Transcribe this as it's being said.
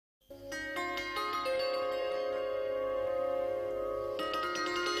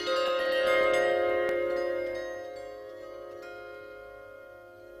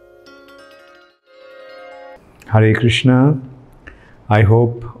Hare Krishna. I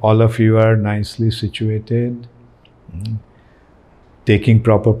hope all of you are nicely situated, taking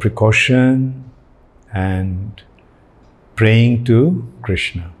proper precaution and praying to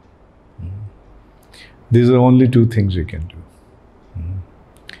Krishna. These are only two things you can do.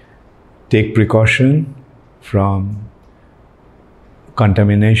 Take precaution from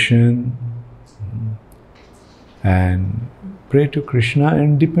contamination and pray to Krishna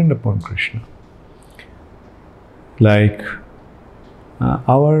and depend upon Krishna. Like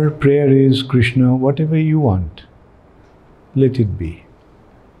our prayer is, Krishna, whatever you want, let it be.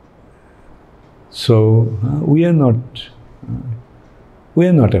 So we are not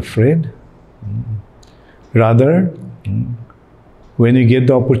afraid. Rather, when you get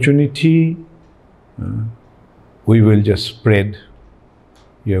the opportunity, we will just spread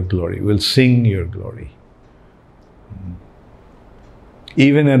your glory. We'll sing your glory.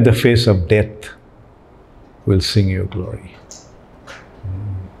 Even at the face of death, we'll sing your glory.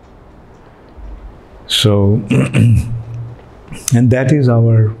 So, and that is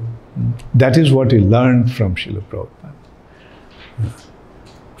what we learned from Srila Prabhupada.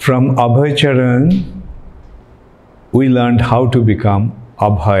 From Abhay Charan, we learned how to become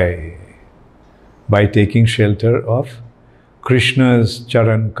Abhay by taking shelter of Krishna's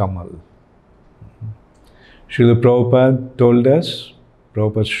Charan Kamal. Srila Prabhupada told us,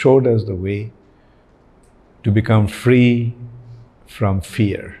 Prabhupada showed us the way to become free from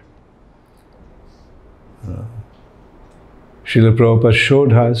fear. Srila Prabhupada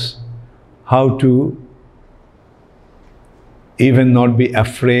showed us how to even not be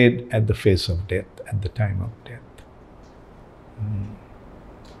afraid at the face of death, at the time of death.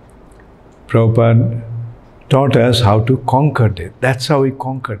 Prabhupada taught us how to conquer death. That's how we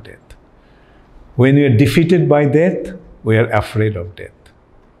conquer death. When we are defeated by death, we are afraid of death.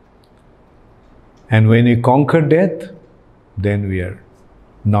 And when we conquer death, then we are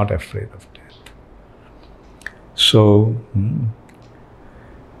not afraid of death. So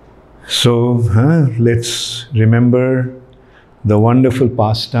let's remember the wonderful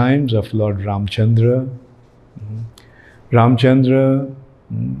pastimes of Lord Ramchandra. Ramchandra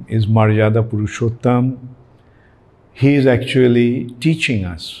is Maryada Purushottam. He is actually teaching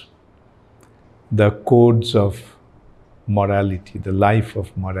us the codes of morality, the life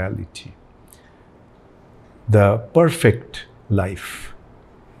of morality, the perfect life,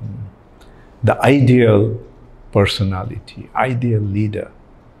 the ideal personality, ideal leader,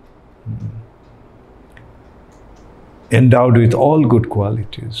 endowed with all good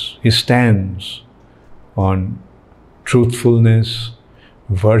qualities. He stands on truthfulness,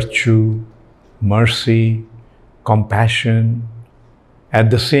 virtue, mercy, compassion. At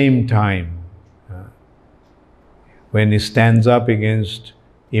the same time, when he stands up against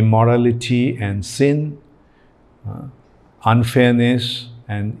immorality and sin, unfairness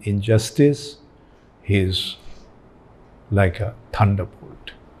and injustice, he is like a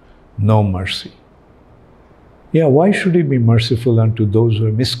thunderbolt, no mercy. Yeah, why should he be merciful unto those who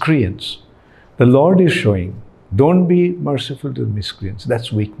are miscreants? The Lord is showing, don't be merciful to the miscreants.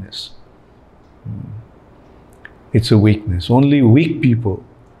 That's weakness. It's a weakness. Only weak people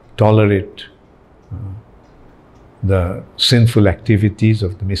tolerate the sinful activities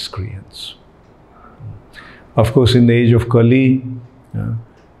of the miscreants. Of course, in the age of Kali,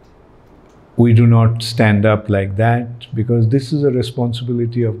 we do not stand up like that because this is a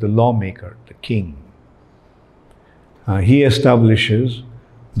responsibility of the lawmaker, the king. He establishes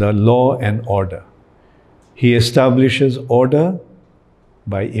the law and order. He establishes order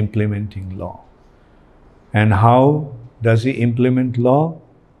by implementing law. And how does he implement law?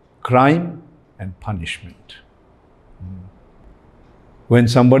 Crime and punishment. When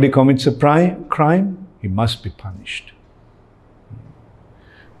somebody commits a crime, he must be punished.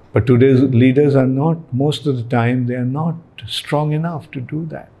 But today's leaders are not, most of the time, they are not strong enough to do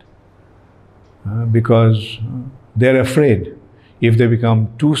that. Because they're afraid. If they become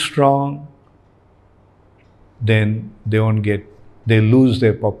too strong, then they lose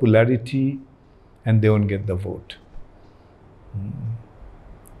their popularity and they won't get the vote.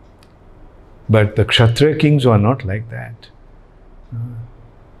 But the Kshatriya kings were not like that.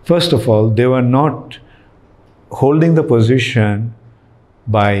 First of all, they were not holding the position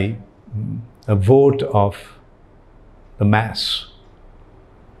by a vote of the mass.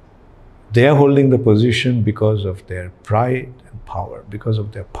 They are holding the position because of their pride and power, because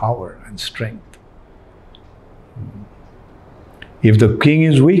of their power and strength. If the king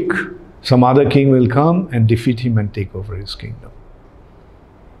is weak, some other king will come and defeat him and take over his kingdom.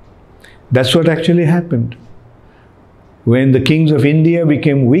 That's what actually happened. When the kings of India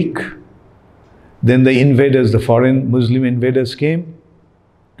became weak, Then the invaders, the foreign Muslim invaders came,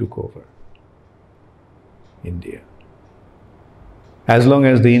 took over India. As long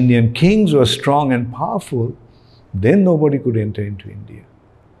as the Indian kings were strong and powerful, then nobody could enter into India.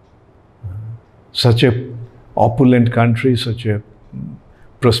 Such a opulent country, such a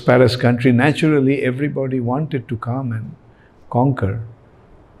prosperous country, naturally everybody wanted to come and conquer.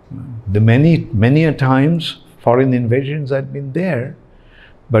 Many a times foreign invasions had been there,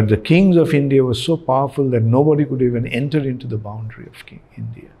 but the kings of India were so powerful that nobody could even enter into the boundary of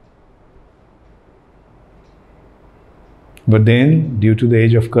India. But then, due to the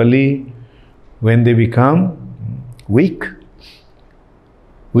age of Kali, when they become weak,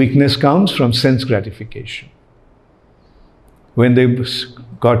 weakness comes from sense gratification. When they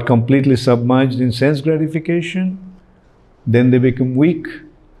got completely submerged in sense gratification, then they become weak.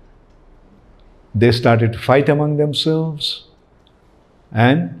 They started to fight among themselves,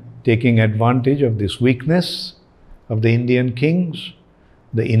 and taking advantage of this weakness of the Indian kings,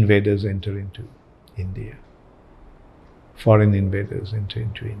 the invaders enter into India. Foreign invaders enter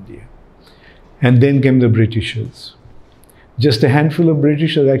into India. And then came the Britishers. Just a handful of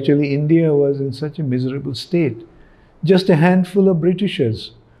Britishers. Actually, India was in such a miserable state. Just a handful of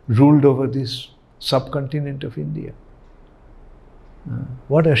Britishers ruled over this subcontinent of India.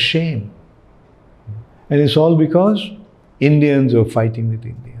 What a shame. And it's all because Indians were fighting with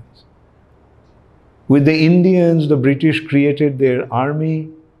Indians. With the Indians, the British created their army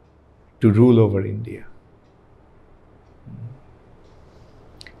to rule over India.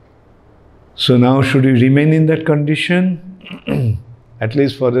 So now, should we remain in that condition? At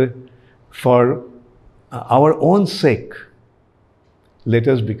least for our own sake, let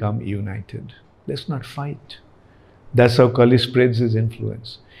us become united. Let's not fight. That's how Kali spreads his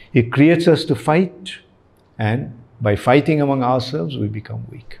influence. He creates us to fight, and by fighting among ourselves, we become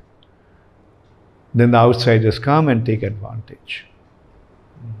weak. Then the outsiders come and take advantage.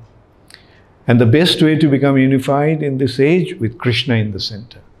 And the best way to become unified in this age, with Krishna in the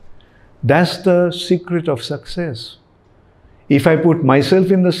center. That's the secret of success. If I put myself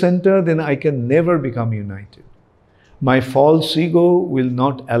in the center, then I can never become united. My false ego will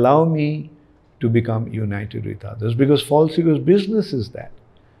not allow me to become united with others, because false ego's business is that.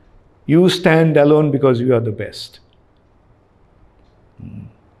 You stand alone because you are the best.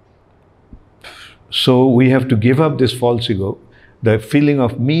 So we have to give up this false ego, the feeling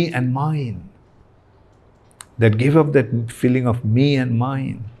of me and mine. Give up that feeling of me and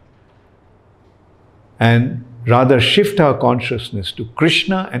mine. And rather shift our consciousness to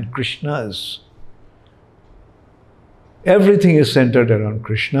Krishna and Krishna's. Everything is centered around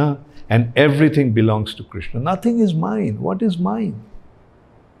Krishna, and everything belongs to Krishna. Nothing is mine. What is mine?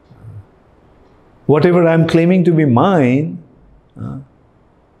 Whatever I'm claiming to be mine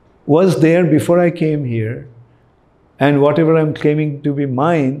was there before I came here, and whatever I'm claiming to be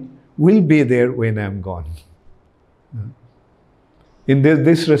mine will be there when I'm gone. In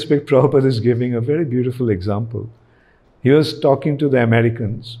this respect, Prabhupada is giving a very beautiful example. He was talking to the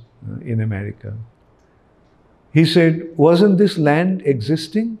Americans in America. He said, wasn't this land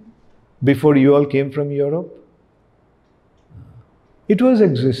existing before you all came from Europe? It was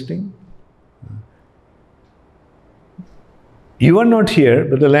existing. You are not here,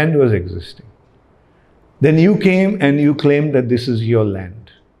 but the land was existing. Then you came and you claimed that this is your land.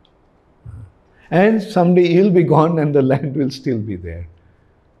 And someday you'll be gone and the land will still be there.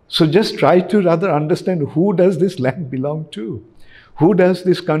 So just try to rather understand, who does this land belong to? Who does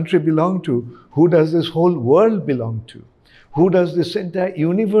this country belong to? Who does this whole world belong to? Who does this entire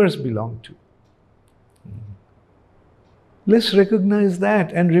universe belong to? Let's recognize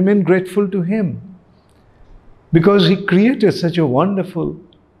that and remain grateful to Him. Because He created such a wonderful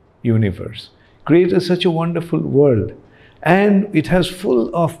universe, created such a wonderful world, and it has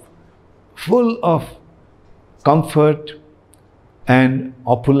full of comfort and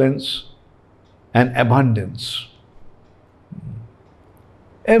opulence and abundance.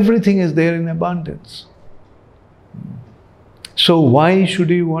 Everything is there in abundance. So why should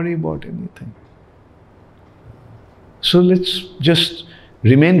we worry about anything? So let's just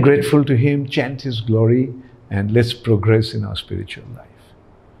remain grateful to Him, chant His glory, and let's progress in our spiritual life,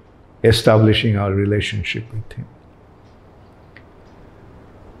 establishing our relationship with Him.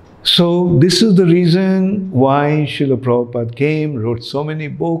 So this is the reason why Srila Prabhupada came, wrote so many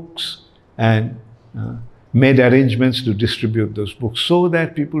books, and made arrangements to distribute those books so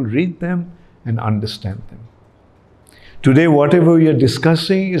that people read them and understand them. Today, whatever we are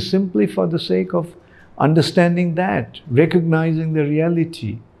discussing is simply for the sake of understanding that, recognizing the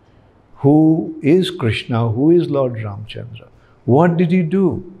reality. Who is Krishna? Who is Lord Ramchandra? What did He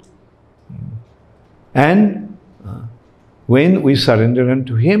do? And when we surrender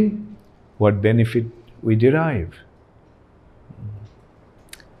unto Him, what benefit we derive?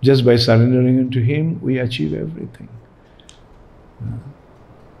 Just by surrendering unto Him, we achieve everything.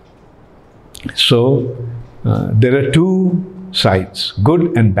 So, there are two sides,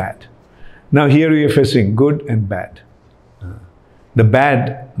 good and bad. Now here we are facing good and bad. The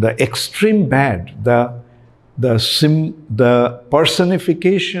bad, the extreme bad, the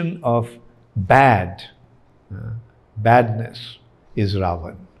personification of badness is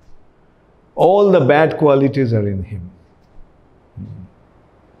Ravan. All the bad qualities are in him.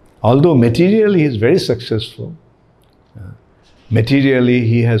 Although materially he is very successful, materially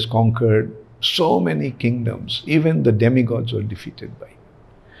he has conquered so many kingdoms, even the demigods were defeated by him.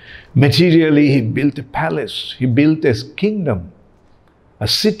 Materially he built a palace, he built a kingdom, a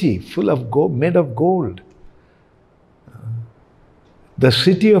city full of gold, made of gold. The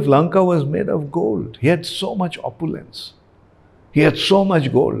city of Lanka was made of gold. He had so much opulence. He had so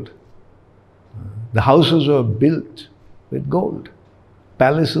much gold. The houses were built with gold.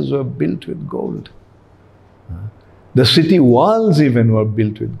 Palaces were built with gold. The city walls even were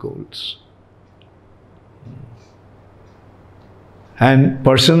built with golds. And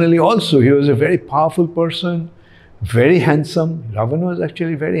personally also, he was a very powerful person, very handsome. Ravana was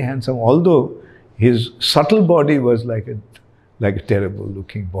actually very handsome, although his subtle body was like a terrible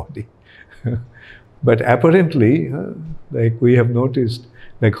looking body. But apparently, like we have noticed,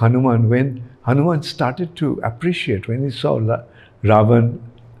 like Hanuman, when Hanuman started to appreciate, when he saw Ravan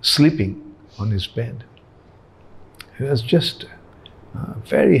sleeping on his bed, he was just a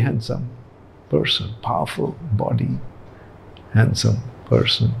very handsome person, powerful body, handsome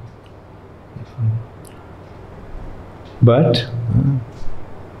person. But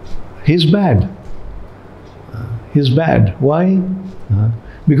he's bad. He's bad. Why?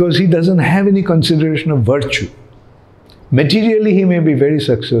 Because he doesn't have any consideration of virtue. Materially he may be very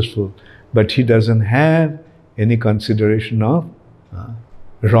successful, but he doesn't have any consideration of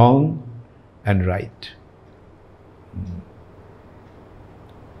wrong and right.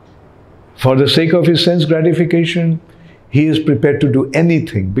 For the sake of his sense gratification, he is prepared to do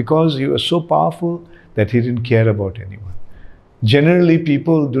anything because he was so powerful that he didn't care about anyone. Generally,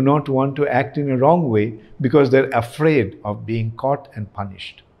 people do not want to act in a wrong way because they're afraid of being caught and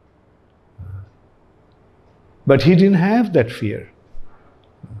punished. But he didn't have that fear.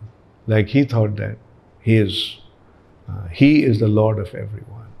 Like he thought that he is the Lord of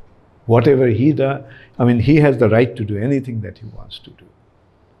everyone. Whatever he does, he has the right to do anything that he wants to do.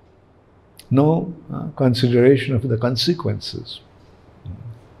 No consideration of the consequences.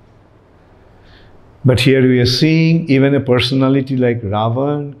 But here we are seeing even a personality like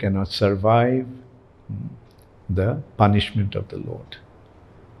Ravan cannot survive the punishment of the Lord.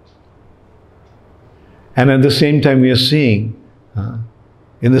 And at the same time we are seeing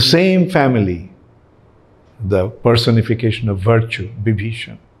in the same family the personification of virtue,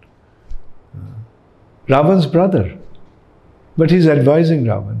 Bibhishan. Ravan's brother. But he's advising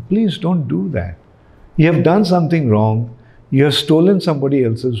Ravan, please don't do that. You have done something wrong. You have stolen somebody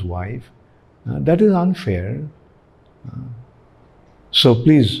else's wife. That is unfair. So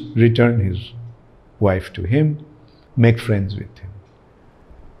please return his wife to him, make friends with him.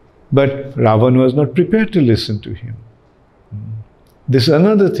 But Ravan was not prepared to listen to him. This is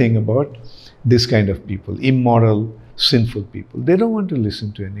another thing about this kind of people, immoral, sinful people. They don't want to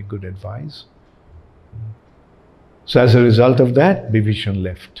listen to any good advice. So as a result of that, Bibhishan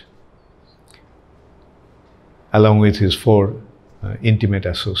left, along with his 4 intimate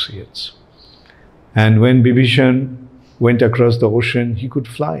associates. And when Bibhishan went across the ocean, he could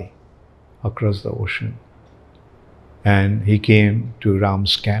fly across the ocean. And he came to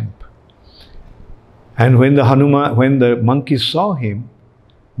Ram's camp. And when the monkeys saw him,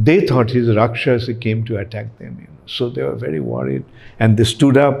 they thought his Rakshas came to attack them. So they were very worried. And they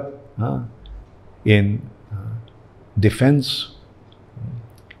stood up in defense.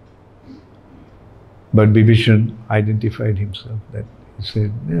 But Bibhishan identified himself, that he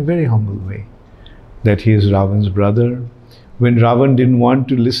said in a very humble way that he is Ravan's brother. When Ravan didn't want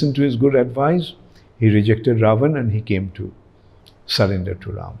to listen to his good advice, he rejected Ravan and he came to surrender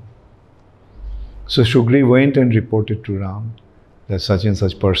to Ram. So Shugriv went and reported to Ram that such and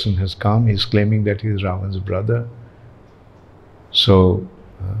such person has come. He's claiming that he is Ravan's brother. So,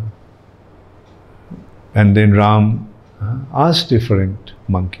 and then Ram asked different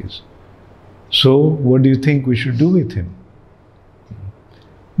monkeys, so what do you think we should do with him?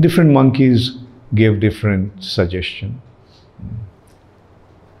 Different monkeys gave different suggestions.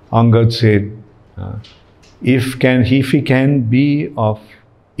 Angad said, if he can be of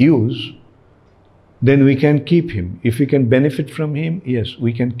use, then we can keep him. If we can benefit from him, yes,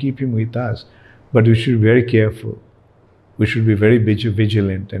 we can keep him with us. But we should be very careful. We should be very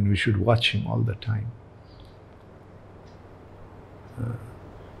vigilant, and we should watch him all the time.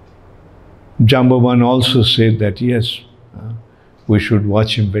 Jambavan also said that, yes, we should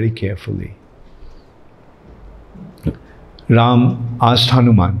watch him very carefully. Ram asked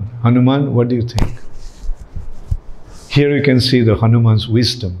Hanuman, Hanuman, what do you think? Here you can see the Hanuman's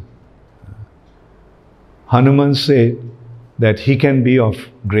wisdom. Hanuman said that he can be of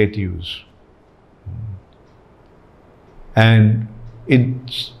great use. And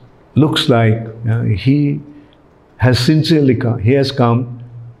it looks like he has sincerely come, he has come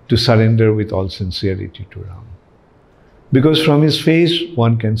to surrender with all sincerity to Ram. Because from his face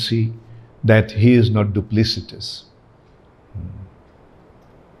one can see that he is not duplicitous.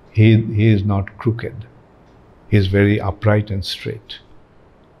 He is not crooked. He is very upright and straight.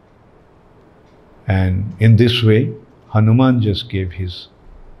 And in this way, Hanuman just gave his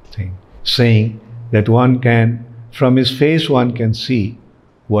thing, saying that one can, from his face one can see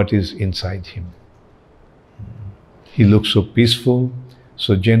what is inside him. He looks so peaceful,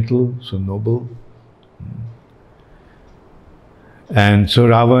 so gentle, so noble. And so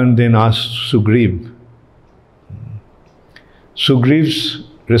Ravan then asked Sugriv. Sugriv's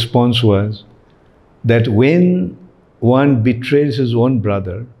response was that when one betrays his own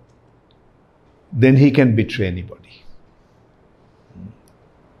brother, then he can betray anybody.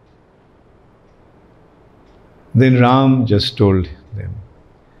 Then Ram just told them,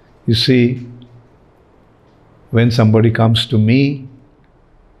 you see, when somebody comes to me,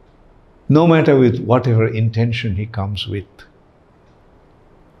 no matter with whatever intention he comes with,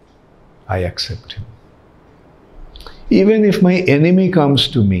 I accept him. Even if my enemy comes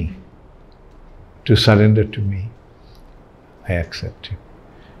to me to surrender to me, I accept him.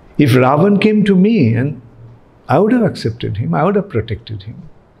 If Ravan came to me, and I would have accepted him, I would have protected him.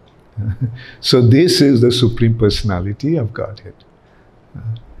 So this is the Supreme Personality of Godhead.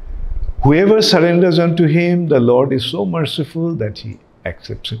 Whoever surrenders unto him, the Lord is so merciful that he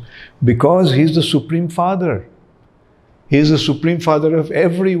accepts him. Because he is the Supreme Father. He is the Supreme Father of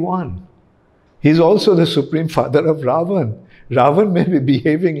everyone. He is also the Supreme Father of Ravan. Ravan may be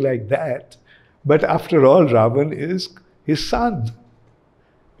behaving like that, but after all, Ravan is his son.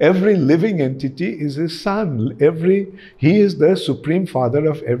 Every living entity is his son. He is the Supreme Father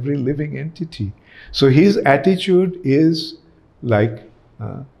of every living entity. So his attitude is like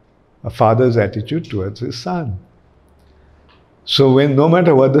a father's attitude towards his son. So when, no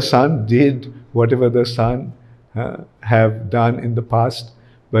matter what the son did, whatever the son have done in the past,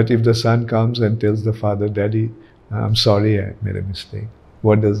 but if the son comes and tells the father, Daddy, I'm sorry, I made a mistake,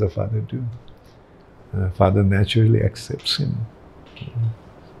 what does the father do? The father naturally accepts him.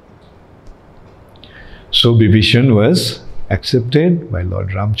 So Bibhishan was accepted by Lord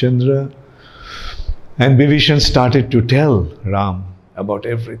Ramchandra, and Bibhishan started to tell Ram about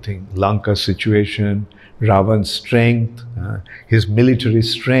everything, Lanka's situation, Ravan's strength, his military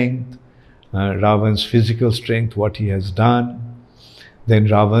strength, Ravan's physical strength, what he has done, then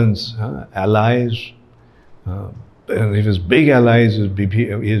Ravan's allies, his big allies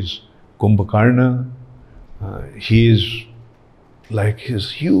is Kumbhakarna. He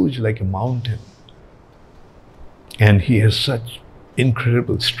is huge like a mountain. And he has such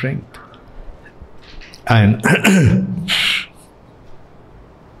incredible strength. And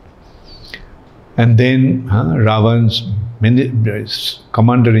and then Ravan's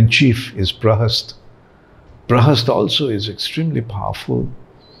commander-in-chief is Prahast. Prahast also is extremely powerful.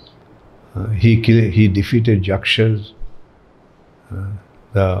 He defeated Yakshas,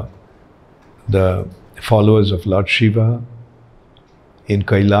 the followers of Lord Shiva in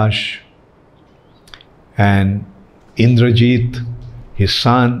Kailash. And Indrajit, his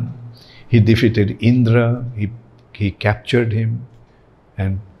son, he defeated Indra, he captured him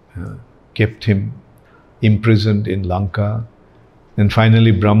and kept him imprisoned in Lanka. And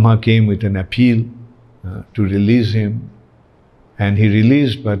finally Brahma came with an appeal to release him, and he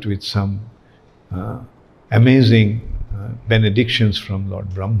released, but with some amazing benedictions from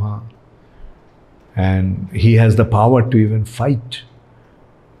Lord Brahma. And he has the power to even fight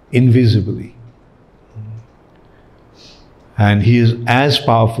invisibly. And he is as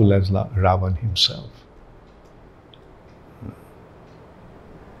powerful as Ravan himself.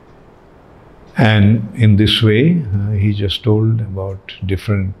 And in this way, he just told about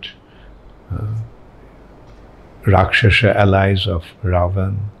different Rakshasa allies of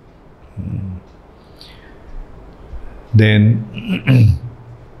Ravan. Then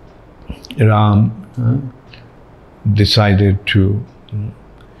Ram decided to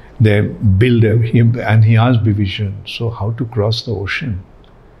they build him, and he asked Vibhishan, so how to cross the ocean?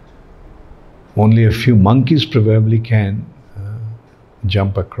 Only a few monkeys probably can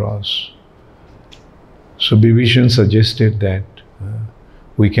jump across. So Vibhishan suggested that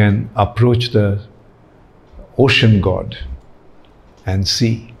we can approach the ocean god and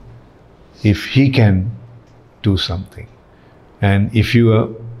see if he can do something. And if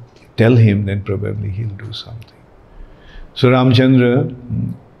you tell him, then probably he'll do something. So Ramchandra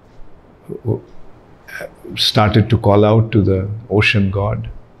started to call out to the ocean god,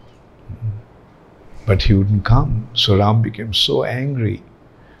 but he wouldn't come. So Ram became so angry.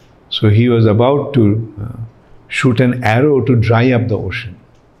 So he was about to shoot an arrow to dry up the ocean.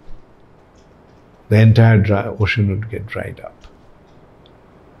 The entire ocean would get dried up.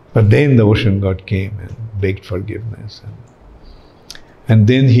 But then the ocean god came and begged forgiveness. And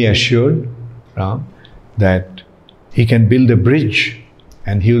then he assured Ram that he can build a bridge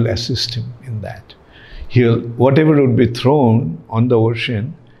and he will assist him in that. Whatever would be thrown on the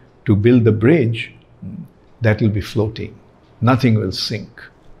ocean to build the bridge, that will be floating. Nothing will sink.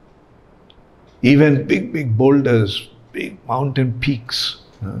 Even big boulders, big mountain peaks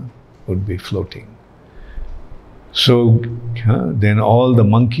would be floating. So then all the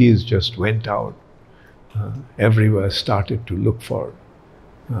monkeys just went out everywhere, started to look for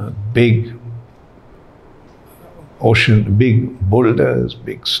big ocean, big boulders,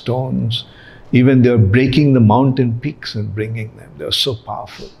 big stones. Even they were breaking the mountain peaks and bringing them. They were so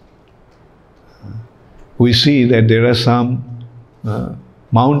powerful. We see that there are some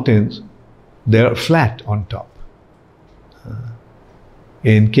mountains, they are flat on top.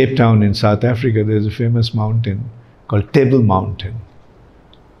 In Cape Town in South Africa, there is a famous mountain called Table Mountain.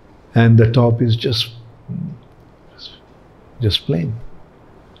 And the top is just plain.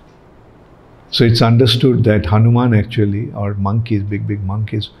 So it's understood that Hanuman actually, or monkeys, big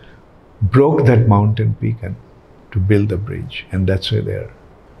monkeys, broke that mountain peak and to build the bridge. And that's why they're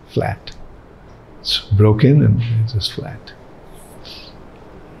flat. It's broken and it's just flat.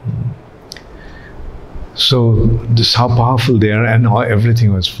 So this is how powerful they are, and how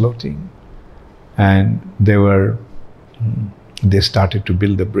everything was floating. And they started to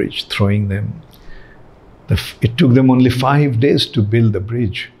build the bridge, throwing them. It took them only 5 days to build the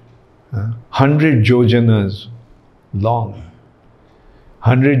bridge. 100 yojanas long.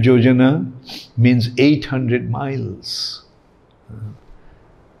 100 yojana means 800 miles.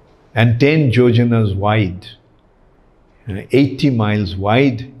 And 10 yojanas wide. 80 miles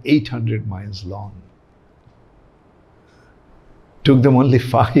wide, 800 miles long. Took them only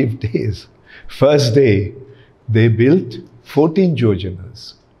 5 days. First day, they built 14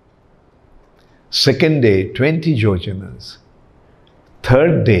 yojanas. Second day, 20 yojanas.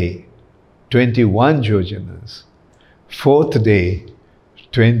 Third day, 21 yojanas. Fourth day,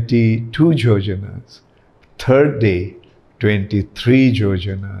 22 yojanas. Third day, 23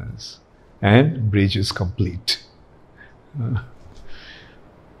 yojanas. And bridge is complete.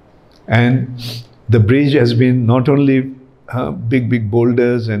 And the bridge has been not only big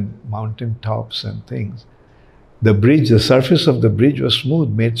boulders and mountain tops and things. The surface of the bridge was smooth,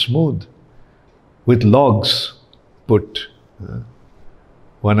 made smooth, with logs put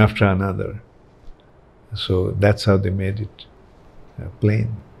one after another. So that's how they made it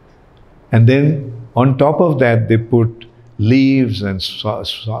plain. And then on top of that, they put leaves and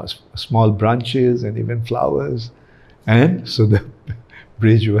small branches and even flowers. And so the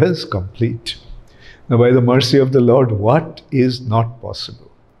bridge was complete. Now, by the mercy of the Lord, what is not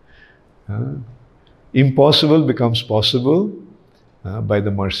possible? Impossible becomes possible by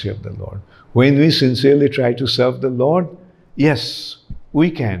the mercy of the Lord. When we sincerely try to serve the Lord, yes, we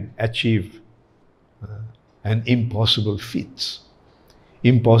can achieve an impossible feats.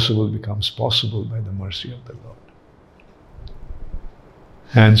 Impossible becomes possible by the mercy of the Lord.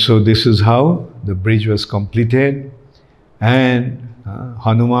 And so this is how the bridge was completed. And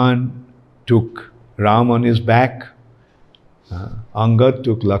Hanuman took Ram on his back, Angad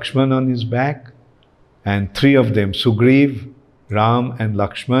took Lakshman on his back, and three of them, Sugriv, Ram and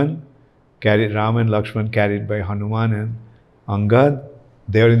Lakshman, carried by Hanuman and Angad.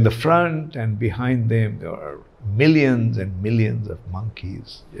 They are in the front, and behind them there are millions and millions of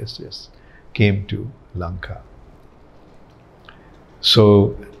monkeys came to Lanka.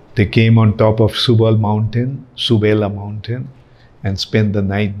 So they came on top of Subala mountain, and spent the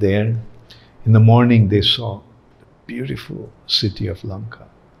night there. In the morning they saw the beautiful city of Lanka,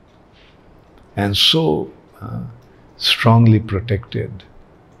 and so strongly protected.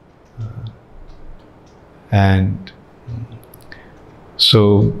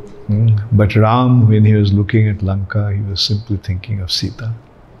 But Ram, when he was looking at Lanka, he was simply thinking of Sita.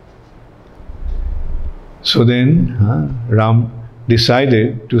 So then Ram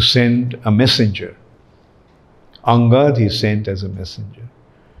decided to send a messenger. Angad he sent as a messenger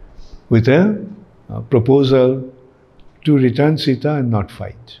with a proposal to return Sita and not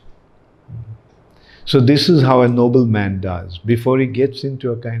fight. So this is how a noble man does. Before he gets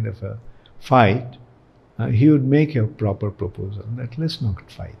into a kind of a fight, he would make a proper proposal that let's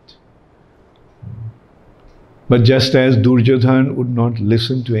not fight. But just as Duryodhan would not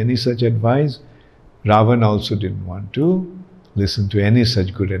listen to any such advice, Ravan also didn't want to listen to any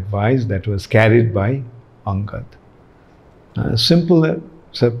such good advice that was carried by Angad. Simple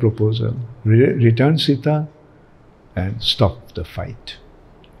proposal, return Sita and stop the fight.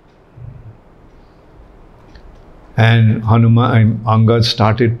 And Angad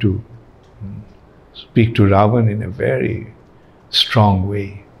started to speak to Ravan in a very strong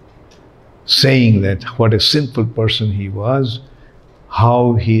way, saying that what a sinful person he was,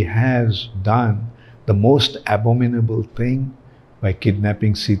 how he has done the most abominable thing by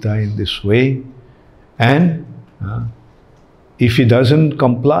kidnapping Sita in this way, and if he doesn't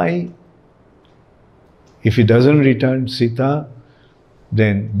comply, if he doesn't return Sita,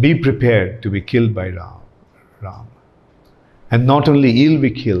 then be prepared to be killed by Ram. And not only you'll be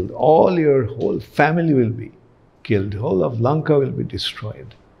killed, all your whole family will be killed, whole of Lanka will be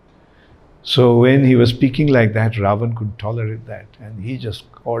destroyed. So when he was speaking like that, Ravan couldn't tolerate that, and he just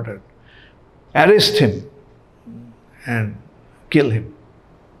ordered, arrest him and kill him.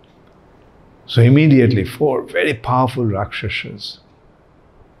 So immediately 4 very powerful Rakshasas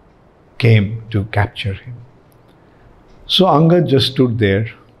came to capture him. So Angad just stood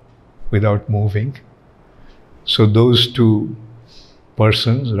there without moving. So those 2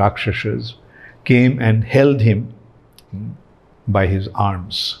 persons, Rakshasas, came and held him by his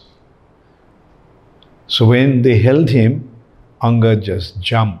arms. So when they held him, Angad just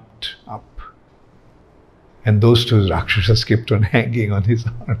jumped up. And those 2 Rakshasas kept on hanging on his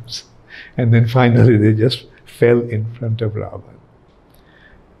arms. And then finally they just fell in front of Ravan.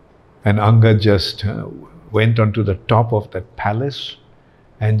 And Angad just went onto the top of that palace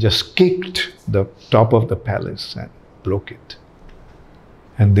and just kicked the top of the palace and broke it.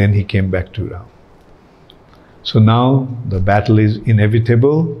 And then he came back to Ram. So now the battle is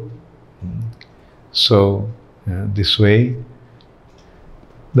inevitable. So this way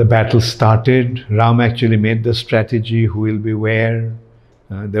the battle started. Ram actually made the strategy, who will be where.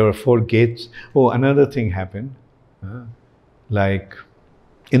 There were 4 gates. Oh, another thing happened. Like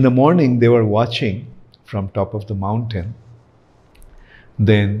in the morning they were watching from top of the mountain.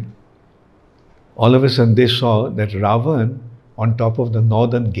 Then all of a sudden they saw that Ravan on top of the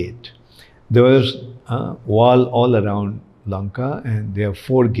northern gate. There was a wall all around Lanka, and there are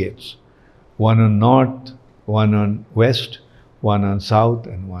 4 gates. One on north, one on west, one on south,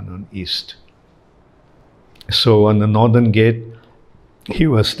 and one on east. So on the northern gate, he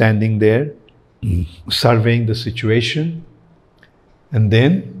was standing there, surveying the situation. And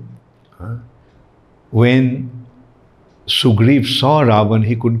then, when Sugriv saw Ravan,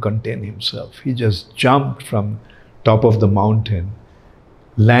 he couldn't contain himself. He just jumped from top of the mountain,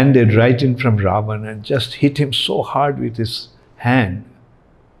 landed right in front of Ravan, and just hit him so hard with his hand.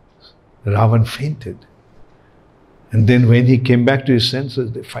 Ravan fainted. And then when he came back to his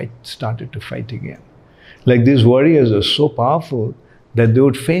senses, they started to fight again. Like these warriors are so powerful that they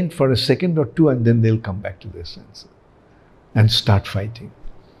would faint for a second or 2 and then they'll come back to their senses and start fighting.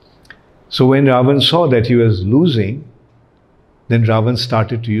 So when Ravan saw that he was losing, then Ravan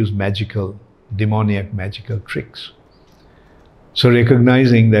started to use demoniac magical tricks. So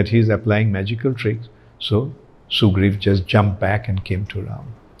recognizing that he's applying magical tricks, so Sugriv just jumped back and came to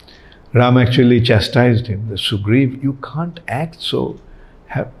Ram. Ram actually chastised him, that Sugriv, you can't act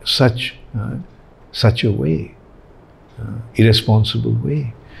such a way, irresponsible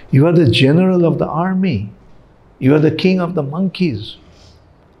way. You are the general of the army. You are the king of the monkeys.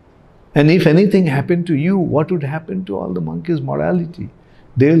 And if anything happened to you, what would happen to all the monkeys' morality?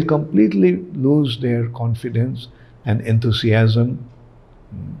 They will completely lose their confidence and enthusiasm.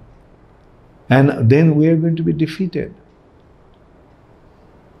 And then we are going to be defeated.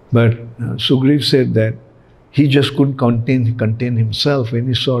 But Sugriv said that he just couldn't contain himself when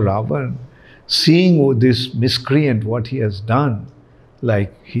he saw Ravan, seeing this miscreant, what he has done,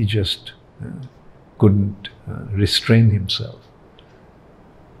 like he just couldn't restrain himself.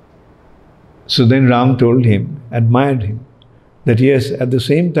 So then Ram told him, admired him, that yes, at the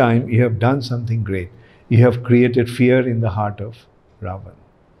same time you have done something great. You have created fear in the heart of Ravan.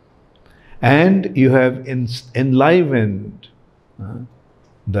 And you have enlivened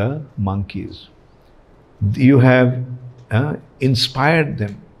the monkeys. You have inspired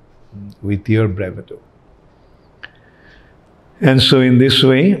them with your bravado. And so in this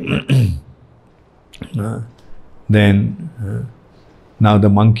way, then now the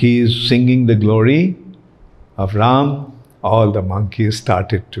monkeys singing the glory of Ram, all the monkeys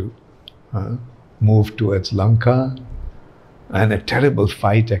started to move towards Lanka, and a terrible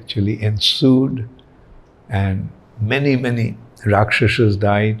fight actually ensued, and many Rakshasas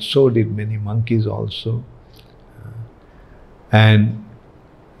died, so did many monkeys also. And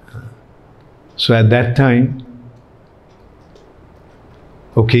so at that time,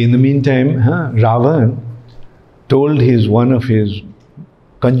 okay, in the meantime, Ravan told one of his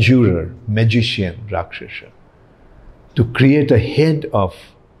conjurer, magician, Rakshasa, to create a head of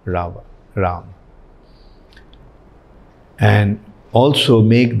Ram, and also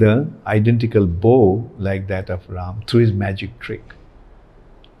make the identical bow like that of Ram through his magic trick.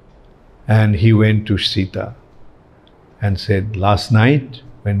 And he went to Sita and said, last night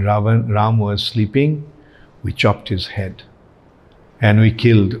when Ram was sleeping, we chopped his head and we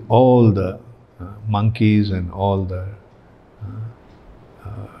killed all the monkeys and all the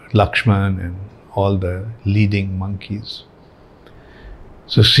Lakshman and all the leading monkeys.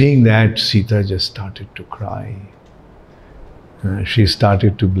 So seeing that, Sita just started to cry. She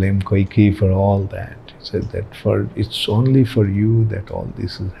started to blame Kaikeyi for all that. She said that it's only for you that all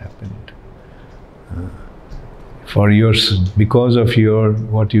this has happened. Because of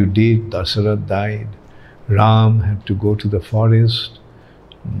what you did, Dasarath died. Ram had to go to the forest.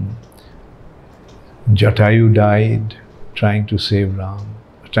 Jatayu died trying to save Ram,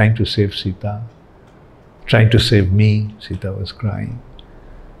 trying to save Sita, trying to save me. Sita was crying.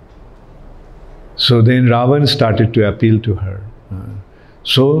 So then Ravan started to appeal to her.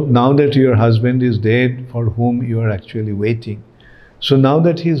 So now that your husband is dead, for whom you are actually waiting, so now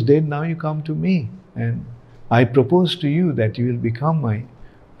that he is dead, now you come to me and I propose to you that you will become my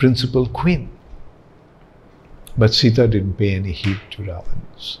principal queen. But Sita didn't pay any heed to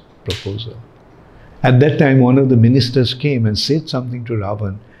Ravan's proposal. At that time, one of the ministers came and said something to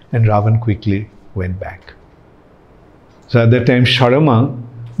Ravan, and Ravan quickly went back. So at that time, Sharama,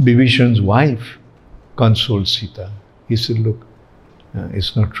 Bibhishan's wife, consoled Sita. He said, look,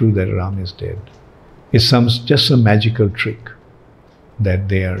 it's not true that Ram is dead. It's just a magical trick that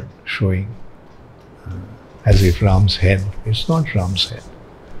they are showing, as if Ram's head. It's not Ram's head.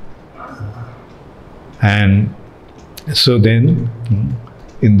 And so then,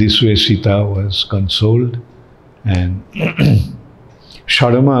 in this way, Sita was consoled, and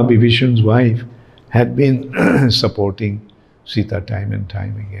Sharama, Bibhishan's wife, had been supporting Sita time and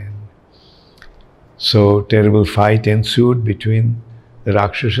time again. So terrible fight ensued between the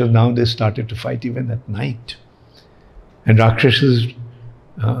Rakshasas. Now they started to fight even at night. And Rakshasas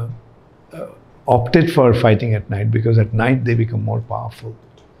opted for fighting at night because at night they become more powerful.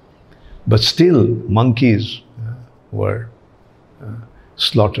 But still, monkeys were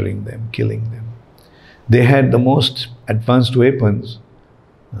slaughtering them, killing them. They had the most advanced weapons,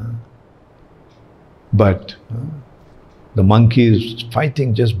 but the monkeys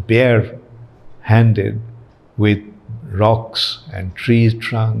fighting just bare-handed with rocks and tree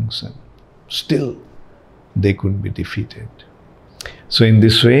trunks, and still they couldn't be defeated. So in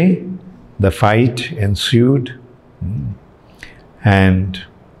this way, the fight ensued, and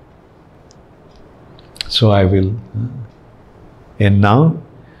so I will end now.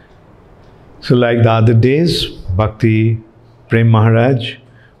 So like the other days, Bhakti Prem Maharaj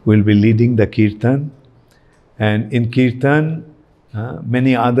will be leading the Kirtan, and in Kirtan,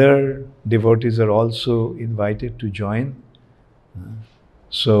 many other devotees are also invited to join.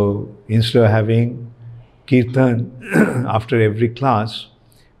 So instead of having Kirtan after every class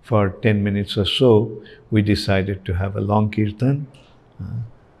for 10 minutes or so, we decided to have a long Kirtan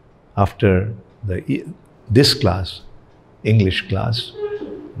after this class, English class.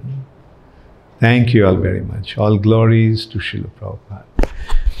 Thank you all very much. All glories to Srila Prabhupada.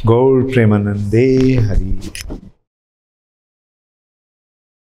 Gaur Premanande Hari.